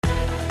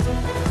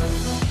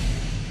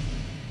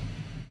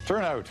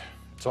Turnout.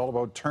 It's all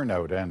about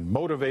turnout and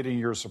motivating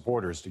your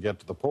supporters to get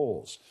to the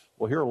polls.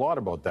 We'll hear a lot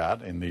about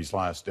that in these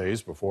last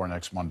days before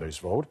next Monday's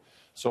vote.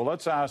 So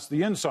let's ask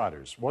the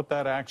insiders what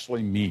that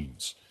actually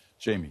means.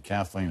 Jamie,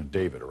 Kathleen, and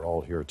David are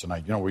all here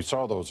tonight. You know, we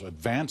saw those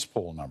advance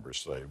poll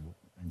numbers today.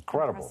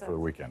 Incredible for the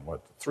weekend.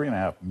 What,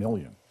 3.5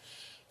 million?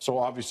 So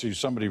obviously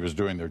somebody was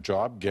doing their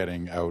job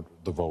getting out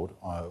the vote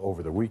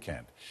over the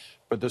weekend.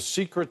 But the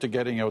secret to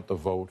getting out the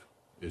vote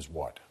is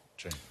what,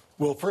 Jamie?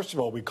 Well, first of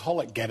all, we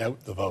call it get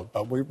out the vote,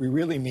 but what we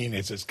really mean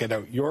is it's get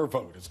out your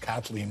vote, as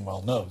Kathleen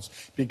well knows.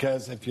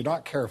 Because if you're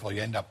not careful,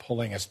 you end up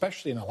pulling,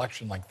 especially in an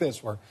election like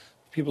this, where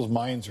people's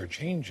minds are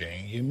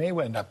changing, you may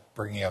end up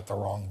bringing out the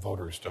wrong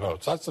voters to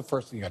vote. So that's the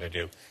first thing you got to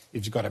do,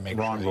 is you got to make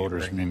wrong sure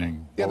voters,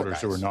 meaning voters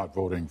who are not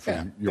voting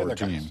for your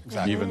team,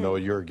 exactly. Even though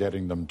you're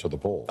getting them to the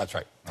polls. That's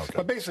right. Okay.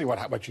 But basically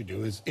what you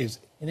do is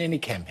in any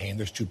campaign,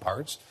 there's two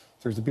parts.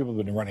 There's the people who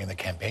have been running the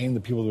campaign,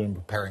 the people who have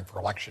been preparing for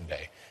Election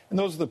Day. And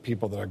those are the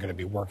people that are going to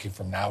be working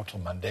from now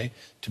till Monday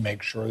to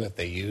make sure that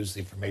they use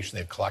the information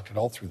they've collected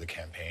all through the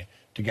campaign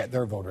to get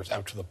their voters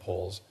out to the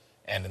polls,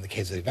 and in the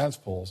case of the advance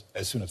polls,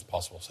 as soon as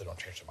possible so they don't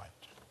change their mind.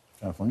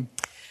 Kathleen?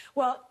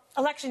 Well,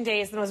 Election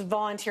Day is the most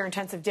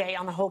volunteer-intensive day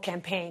on the whole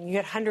campaign. You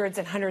get hundreds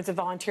and hundreds of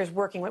volunteers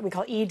working what we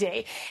call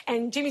E-Day.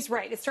 And Jamie's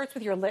right. It starts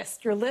with your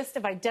list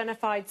of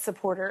identified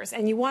supporters,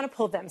 and you want to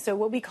pull them. So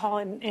what we call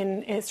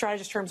in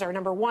strategist terms are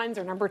number ones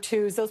or number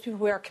twos, those people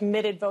who are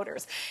committed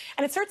voters.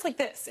 And it starts like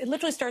this. It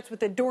literally starts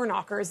with the door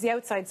knockers, the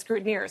outside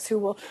scrutineers, who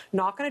will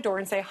knock on a door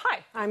and say,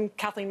 hi, I'm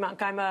Kathleen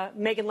Monk. I'm a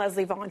Megan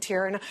Leslie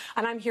volunteer, and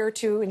I'm here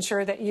to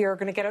ensure that you're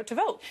going to get out to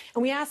vote.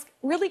 And we ask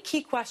really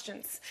key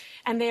questions,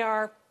 and they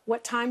are,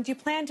 what time do you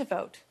plan to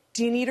vote?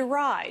 Do you need a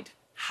ride?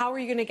 How are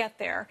you going to get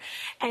there?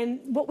 And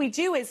what we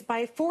do is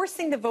by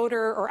forcing the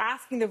voter or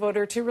asking the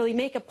voter to really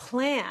make a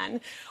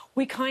plan,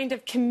 we kind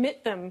of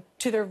commit them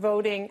to their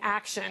voting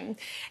action.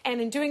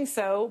 And in doing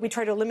so, we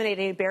try to eliminate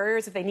any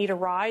barriers. If they need a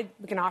ride,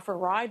 we can offer a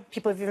ride.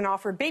 People have even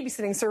offered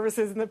babysitting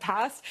services in the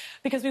past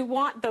because we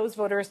want those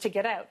voters to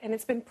get out. And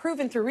it's been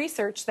proven through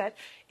research that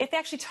if they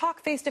actually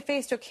talk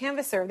face-to-face to a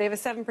canvasser, they have a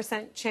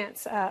 7%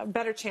 chance,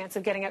 better chance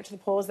of getting out to the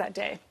polls that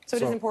day. So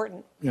it is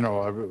important. You know,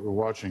 I was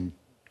watching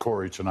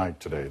Corey tonight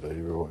today,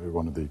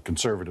 one of the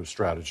conservative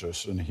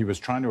strategists, and he was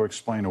trying to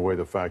explain away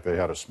the fact they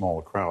had a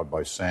small crowd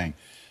by saying,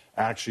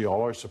 actually,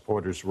 all our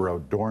supporters were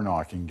out door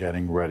knocking,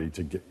 getting ready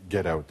to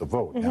get out the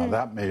vote. Now,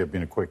 that may have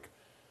been a quick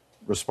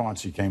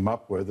response he came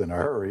up with in a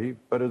hurry,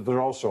 but there's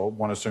also,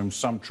 one assumes,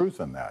 some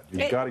truth in that.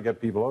 You've got to get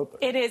people out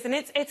there. It is, and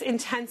it's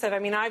intensive. I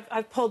mean,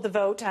 I've pulled the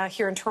vote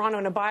here in Toronto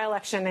in a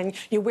by-election, and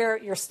you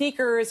wear your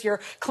sneakers,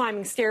 you're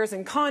climbing stairs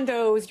in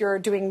condos, you're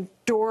doing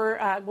door,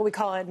 what we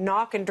call a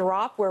knock and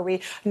drop, where we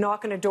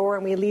knock on a door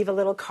and we leave a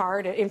little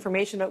card,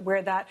 information about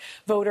where that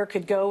voter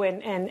could go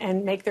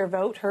and make their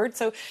vote heard.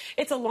 So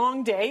it's a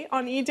long day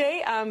on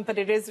E-Day, but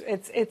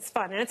it's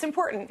fun and it's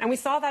important. And we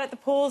saw that at the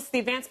polls, the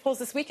advance polls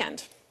this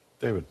weekend.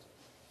 David.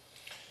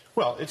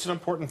 Well, it's an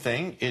important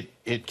thing.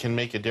 It can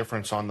make a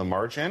difference on the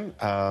margin.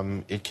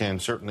 It can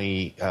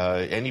certainly,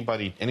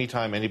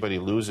 anytime anybody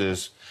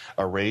loses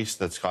a race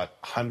that's got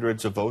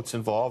hundreds of votes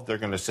involved, they're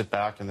going to sit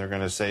back and they're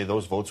going to say,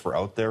 those votes were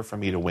out there for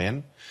me to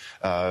win.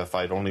 If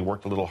I'd only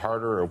worked a little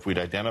harder, or if we'd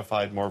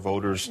identified more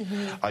voters,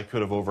 I could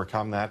have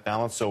overcome that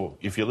balance. So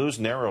if you lose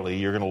narrowly,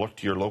 you're going to look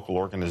to your local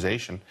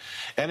organization.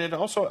 And it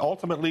also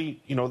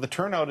ultimately, you know, the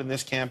turnout in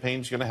this campaign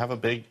is going to have a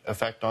big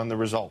effect on the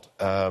result.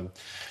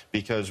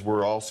 Because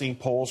we're all seeing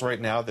polls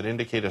right now that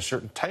indicate a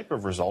certain type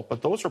of result,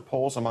 but those are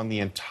polls among the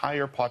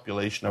entire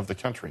population of the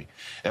country.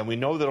 And we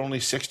know that only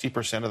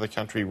 60% of the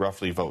country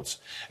roughly votes.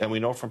 And we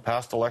know from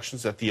past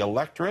elections that the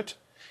electorate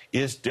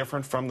is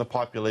different from the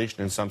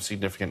population in some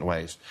significant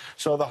ways.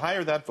 So the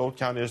higher that vote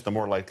count is, the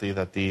more likely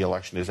that the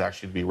election is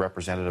actually to be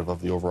representative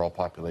of the overall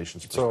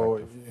population's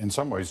perspective. So in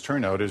some ways,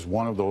 turnout is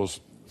one of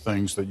those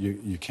things that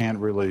you can't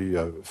really,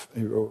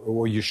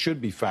 or you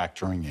should be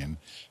factoring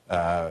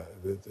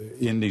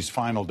in these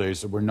final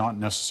days that we're not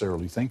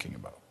necessarily thinking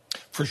about.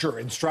 For sure,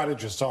 and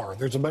strategists are.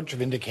 There's a bunch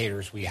of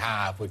indicators we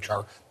have which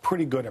are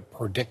pretty good at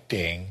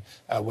predicting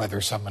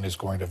whether someone is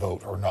going to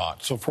vote or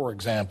not. So, for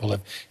example,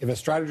 if a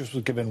strategist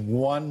was given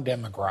one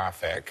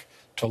demographic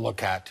to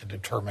look at to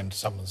determine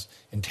someone's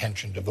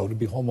intention to vote, it'd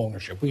be home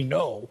ownership. We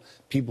know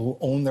people who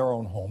own their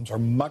own homes are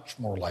much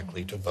more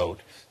likely to vote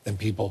than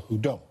people who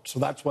don't. So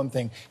that's one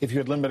thing. If you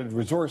had limited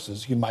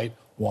resources, you might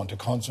want to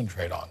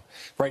concentrate on.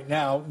 Right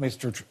now,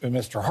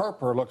 Mr.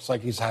 Harper looks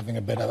like he's having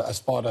a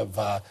spot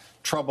of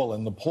trouble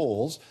in the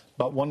polls.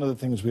 But one of the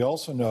things we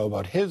also know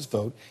about his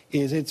vote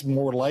is it's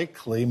more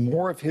likely,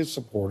 more of his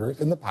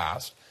supporters in the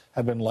past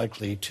have been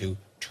likely to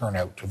turn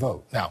out to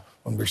vote. Now,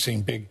 when we're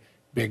seeing big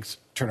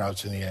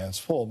turnouts in the advance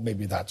poll,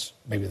 maybe that's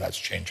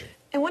changing.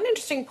 And one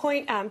interesting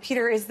point,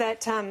 Peter, is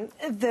that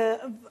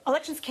the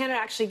Elections Canada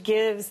actually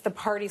gives the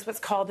parties what's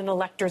called an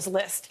electors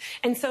list.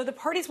 And so the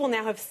parties will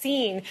now have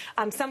seen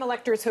some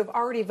electors who have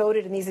already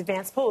voted in these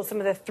advanced polls, some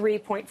of the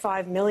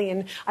 3.5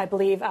 million, I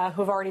believe, who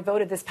have already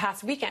voted this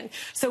past weekend.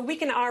 So we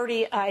can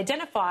already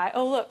identify,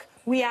 oh, look,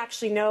 we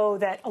actually know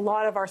that a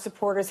lot of our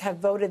supporters have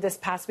voted this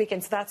past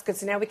weekend, so that's good.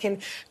 So now we can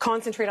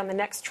concentrate on the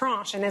next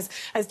tranche. And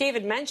as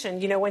David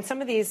mentioned, when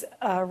some of these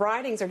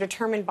ridings are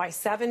determined by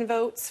 7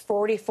 votes,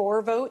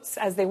 44 votes,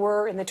 as they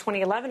were in the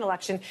 2011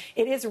 election,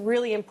 it is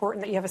really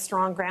important that you have a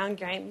strong ground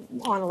game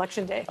on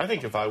Election Day. I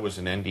think if I was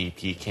an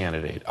NDP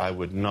candidate, I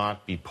would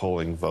not be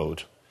polling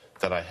vote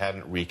that I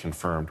hadn't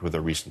reconfirmed with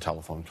a recent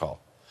telephone call.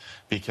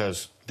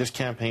 Because this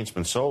campaign's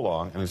been so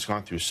long and it's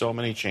gone through so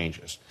many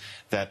changes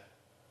that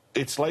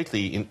it's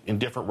likely in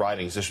different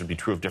ridings, this would be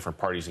true of different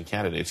parties and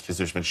candidates because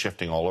there's been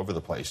shifting all over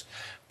the place.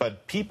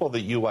 But people that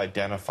you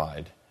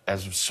identified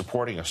as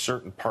supporting a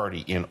certain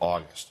party in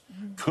August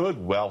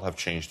could well have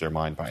changed their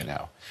mind by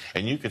now.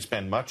 And you could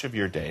spend much of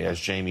your day, as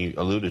Jamie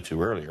alluded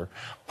to earlier,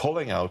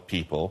 pulling out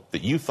people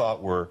that you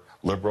thought were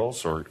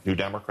Liberals or New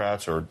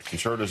Democrats or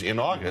Conservatives in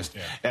August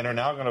and are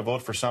now going to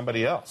vote for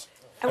somebody else.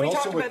 And we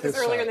talked about this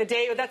earlier in the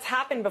day. That's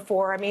happened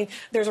before. I mean,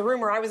 there's a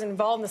rumor, I was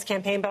involved in this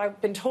campaign, but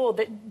I've been told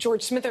that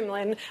George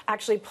Smitherland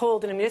actually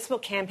pulled in a municipal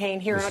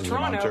campaign here in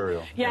Toronto. In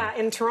Ontario. Yeah,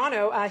 in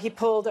Toronto, he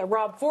pulled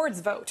Rob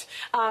Ford's vote.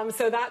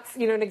 So that's,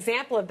 an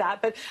example of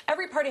that. But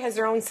every party has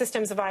their own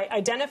systems of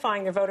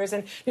identifying their voters,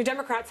 and New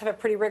Democrats have a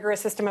pretty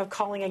rigorous system of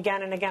calling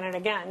again and again and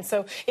again.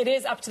 So it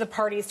is up to the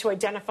parties to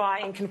identify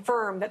and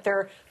confirm that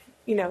they're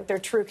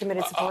true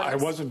committed supporters. I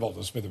was involved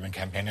in the Smitherman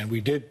campaign, and we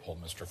did pull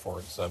Mr.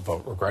 Ford's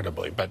vote,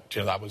 regrettably. But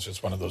that was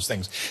just one of those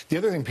things. The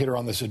other thing, Peter,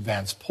 on this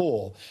advanced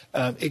poll,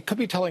 it could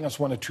be telling us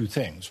one of two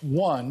things.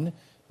 One,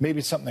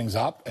 maybe something's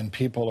up and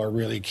people are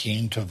really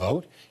keen to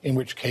vote, in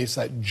which case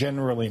that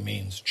generally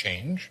means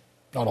change.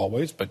 Not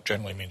always, but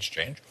generally means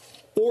change.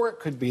 Or it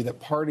could be that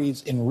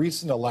parties in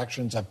recent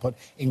elections have put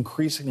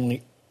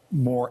increasingly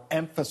more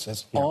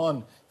emphasis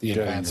on the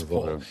advanced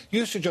poll.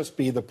 Used to just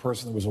be the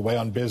person that was away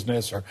on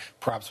business or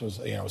perhaps was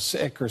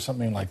sick or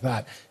something like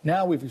that.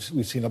 Now we've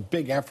seen a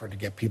big effort to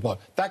get people out.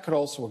 That could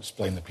also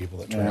explain the people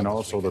that turned out. And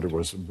also that it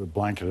was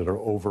blanketed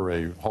over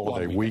a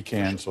holiday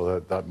weekend, so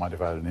that might have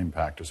had an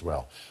impact as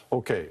well.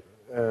 Okay,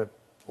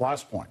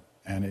 last point.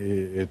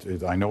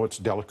 And I know it's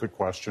a delicate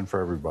question for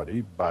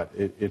everybody, but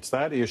it's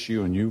that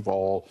issue, and you've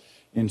all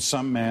in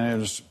some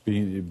manners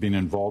been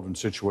involved in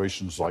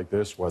situations like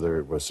this, whether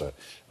it was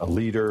a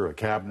leader, a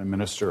cabinet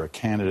minister, a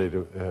candidate,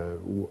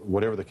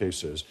 whatever the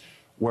case is,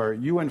 where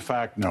you in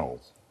fact know,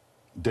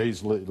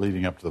 days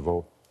leading up to the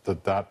vote,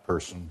 that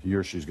person, he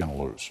or she's going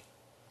to lose.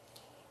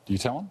 Do you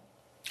tell them?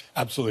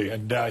 Absolutely.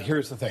 And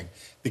here's the thing.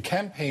 The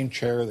campaign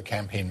chair, the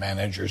campaign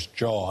manager's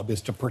job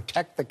is to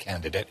protect the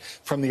candidate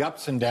from the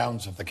ups and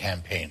downs of the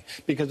campaign.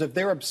 Because if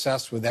they're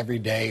obsessed with every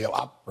day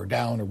up or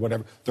down or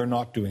whatever, they're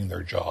not doing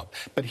their job.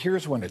 But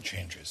here's when it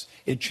changes.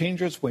 It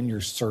changes when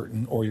you're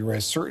certain, or you're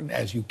as certain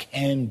as you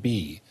can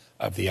be,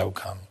 of the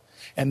outcome.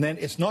 And then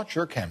it's not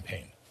your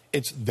campaign.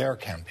 It's their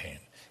campaign.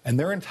 And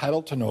they're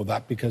entitled to know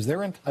that because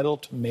they're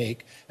entitled to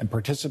make and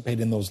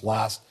participate in those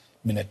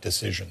last-minute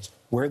decisions.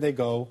 Where they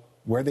go,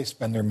 where they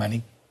spend their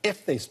money,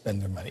 if they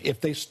spend their money, if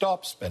they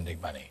stop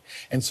spending money.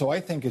 And so I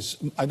think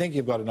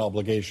you've got an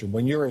obligation.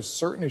 When you're as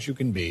certain as you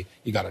can be,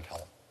 you got to tell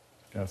them.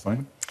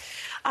 Kathleen?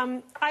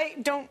 I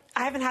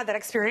haven't had that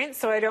experience,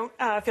 so I don't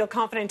feel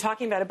confident in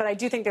talking about it, but I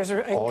do think there's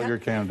all your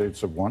candidates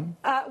have won?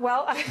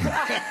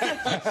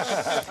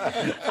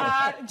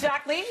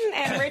 Jack Layton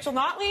and Rachel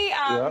Notley,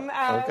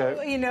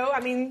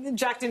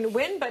 Jack didn't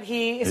win, but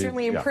he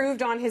certainly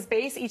improved on his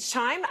base each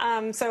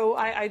time, so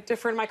I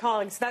defer to my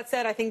colleagues. That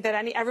said, I think that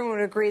everyone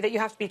would agree that you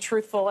have to be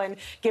truthful and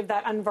give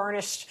that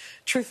unvarnished,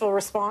 truthful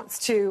response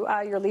to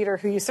your leader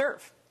who you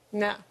serve.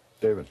 No.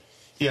 David?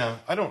 Yeah,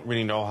 I don't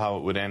really know how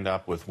it would end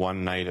up with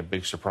one night, a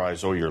big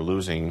surprise, oh, you're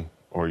losing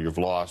or you've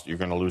lost, you're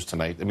going to lose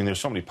tonight. I mean,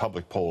 there's so many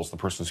public polls, the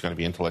person's going to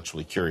be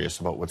intellectually curious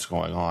about what's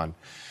going on.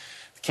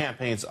 The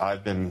campaigns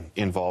I've been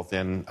involved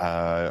in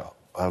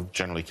have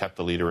generally kept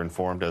the leader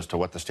informed as to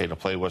what the state of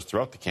play was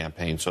throughout the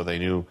campaign, so they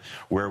knew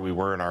where we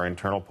were in our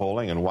internal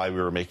polling and why we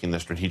were making the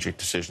strategic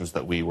decisions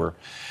that we were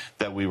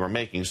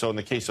making. So in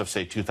the case of,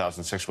 say,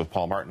 2006 with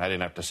Paul Martin, I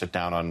didn't have to sit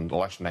down on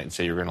election night and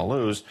say you're going to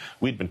lose.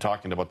 We'd been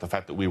talking about the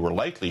fact that we were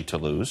likely to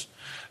lose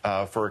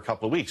for a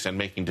couple of weeks and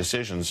making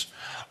decisions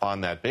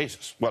on that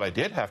basis. What I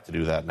did have to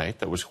do that night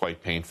that was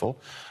quite painful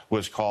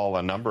was call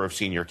a number of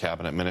senior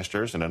cabinet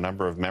ministers and a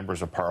number of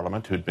members of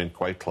parliament who'd been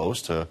quite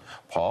close to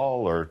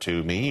Paul or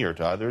to me or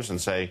to others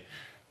and say,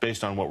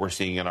 based on what we're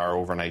seeing in our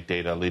overnight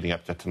data leading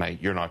up to tonight,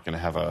 you're not going to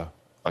have a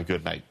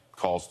good night.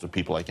 Calls to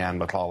people like Ann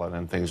McClellan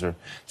and things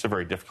it's a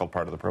very difficult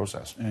part of the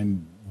process.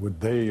 And would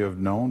they have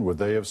known, would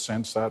they have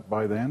sensed that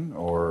by then,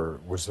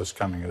 or was this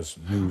coming as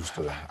news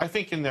to them? I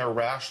think in their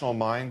rational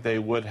mind they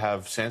would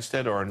have sensed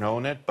it or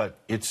known it, but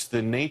it's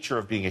the nature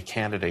of being a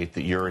candidate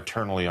that you're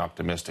eternally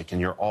optimistic and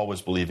you're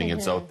always believing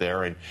it's out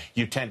there, and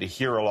you tend to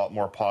hear a lot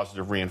more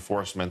positive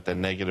reinforcement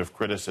than negative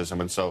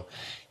criticism, and so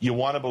you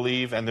want to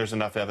believe, and there's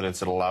enough evidence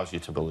that allows you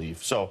to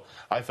believe. So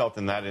I felt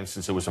in that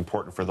instance it was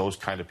important for those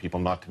kind of people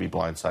not to be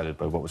blindsided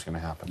by what was going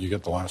going to happen. You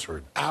get the last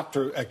word.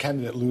 After a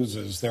candidate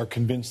loses, they're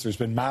convinced there's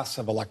been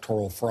massive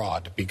electoral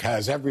fraud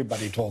because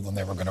everybody told them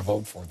they were going to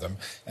vote for them.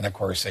 And, of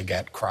course, they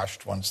get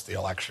crushed once the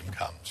election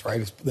comes, right?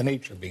 It's the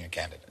nature of being a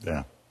candidate.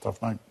 Yeah,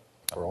 tough night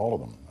for all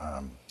of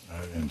them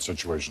in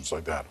situations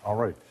like that. All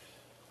right.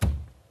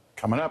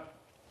 Coming up,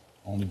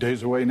 only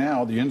days away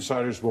now, the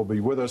insiders will be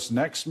with us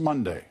next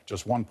Monday.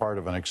 Just one part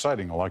of an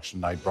exciting election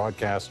night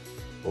broadcast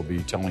we'll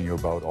be telling you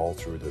about all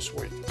through this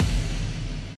week.